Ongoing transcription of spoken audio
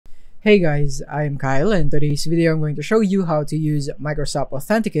Hey guys, I'm Kyle, and today's video I'm going to show you how to use Microsoft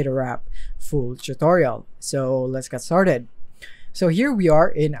Authenticator App full tutorial. So let's get started. So here we are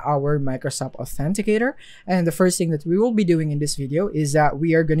in our Microsoft Authenticator, and the first thing that we will be doing in this video is that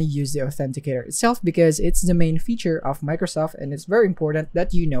we are going to use the Authenticator itself because it's the main feature of Microsoft and it's very important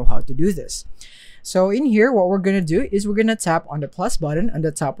that you know how to do this. So in here, what we're going to do is we're going to tap on the plus button on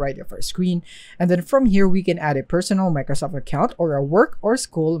the top right of our screen. And then from here, we can add a personal Microsoft account or a work or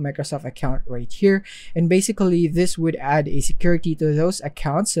school Microsoft account right here. And basically, this would add a security to those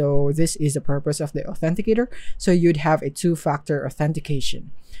accounts. So this is the purpose of the Authenticator. So you'd have a two-factor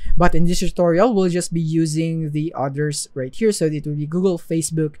authentication. But in this tutorial, we'll just be using the others right here. So it will be Google,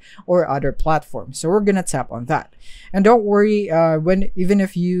 Facebook, or other platforms. So we're going to tap on that. And don't worry, even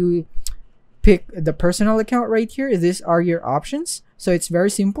if you pick the personal account right here, these are your options. So it's very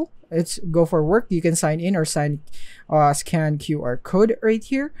simple. It's go for work. You can sign in or scan QR code right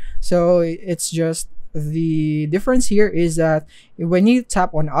here. So it's just the difference here is that when you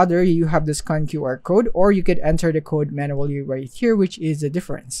tap on other, you have the scan QR code, or you could enter the code manually right here, which is the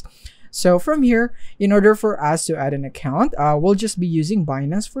difference. So from here, in order for us to add an account, we'll just be using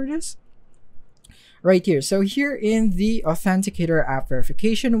Binance for this. Right here. So here in the Authenticator app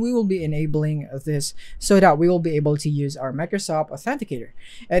verification, we will be enabling this so that we will be able to use our Microsoft Authenticator.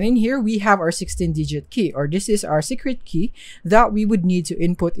 And in here, we have our 16-digit key, or this is our secret key that we would need to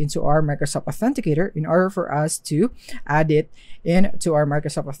input into our Microsoft Authenticator in order for us to add it into our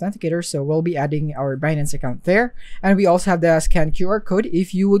Microsoft Authenticator. So we'll be adding our Binance account there. And we also have the scan QR code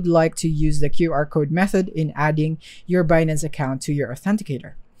if you would like to use the QR code method in adding your Binance account to your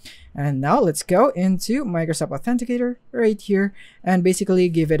Authenticator. And now let's go into Microsoft Authenticator right here and basically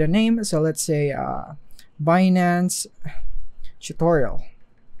give it a name. So let's say Binance tutorial.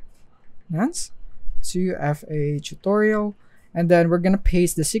 Binance 2FA tutorial. And then we're going to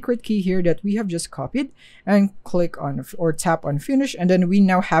paste the secret key here that we have just copied and click on or tap on finish. And then we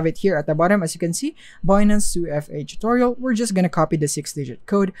now have it here at the bottom. As you can see, Binance 2FA tutorial. We're just going to copy the 6-digit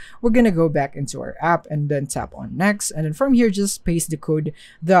code. We're going to go back into our app and then tap on next. And then from here, just paste the code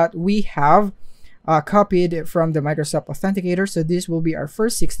that we have copied from the Microsoft Authenticator. So this will be our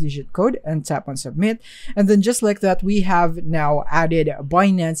first 6-digit code and tap on submit. And then just like that, we have now added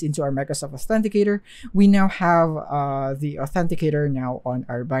Binance into our Microsoft Authenticator. We now have the Authenticator now on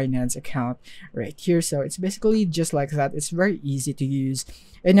our Binance account right here. So it's basically just like that. It's very easy to use.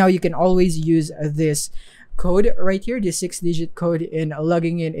 And now you can always use this code right here, this 6-digit code, in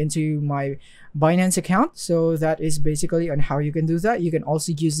logging in into my Binance account. So that is basically on how you can do that. You can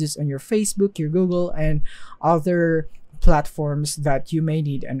also use this on your Facebook, your Google, and other platforms that you may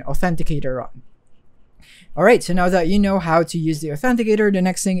need an authenticator on. All right, so now that you know how to use the Authenticator, the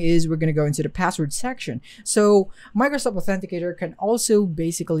next thing is we're going to go into the password section. So Microsoft Authenticator can also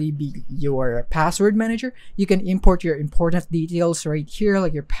basically be your password manager. You can import your important details right here,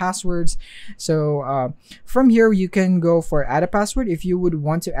 like your passwords. So from here, you can go for add a password if you would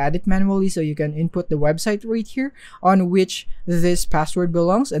want to add it manually. So you can input the website right here on which this password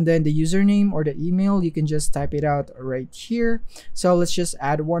belongs, and then the username or the email, you can just type it out right here. So let's just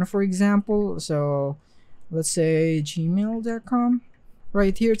add one, for example. So let's say gmail.com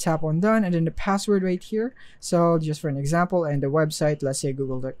right here, tap on done, and then the password right here. So just for an example, and the website, let's say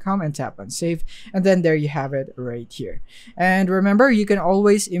google.com, and tap on save. And then there you have it right here. And remember, you can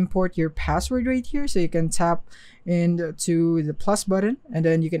always import your password right here. So you can tap into the plus button and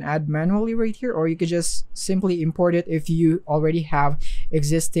then you can add manually right here, or you could just simply import it if you already have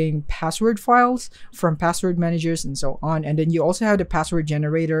existing password files from password managers and so on. And then you also have the password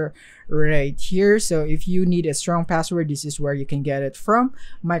generator right here. So if you need a strong password, this is where you can get it from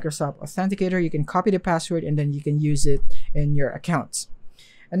Microsoft Authenticator. You can copy the password and then you can use it in your accounts.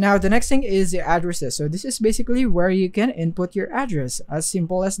 And now the next thing is the addresses. So this is basically where you can input your address. As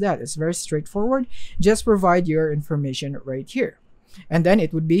simple as that. It's very straightforward. Just provide your information right here. And then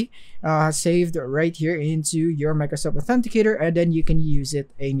it would be saved right here into your Microsoft Authenticator, and then you can use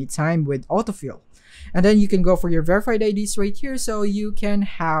it anytime with autofill. And then you can go for your verified IDs right here, so you can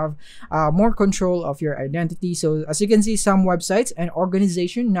have more control of your identity. So as you can see, some websites and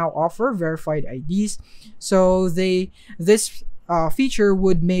organizations now offer verified IDs. So this feature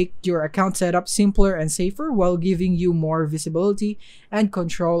would make your account setup simpler and safer while giving you more visibility and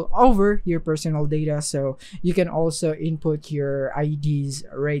control over your personal data. So you can also input your IDs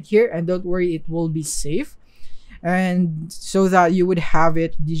right here, and don't worry, it will be safe. And so that you would have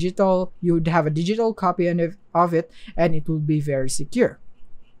it digital, you would have a digital copy of it, and it will be very secure.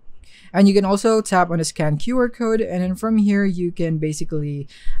 And you can also tap on a scan QR code, and then from here you can basically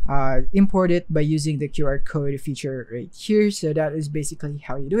import it by using the QR code feature right here. So that is basically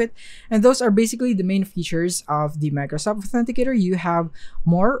how you do it. And those are basically the main features of the Microsoft Authenticator. You have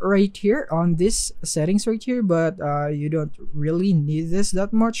more right here on this settings right here, but you don't really need this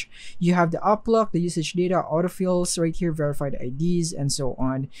that much. You have the up lock, the usage data, autofills right here, verified IDs, and so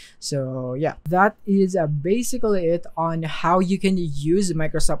on. So yeah, that is basically it on how you can use the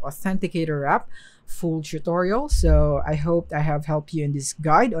Microsoft Authenticator app full tutorial. So I hope I have helped you in this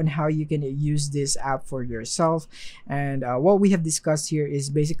guide on how you can use this app for yourself. And what we have discussed here is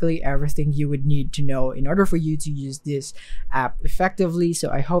basically everything you would need to know in order for you to use this app effectively. So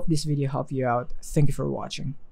I hope this video helped you out. Thank you for watching.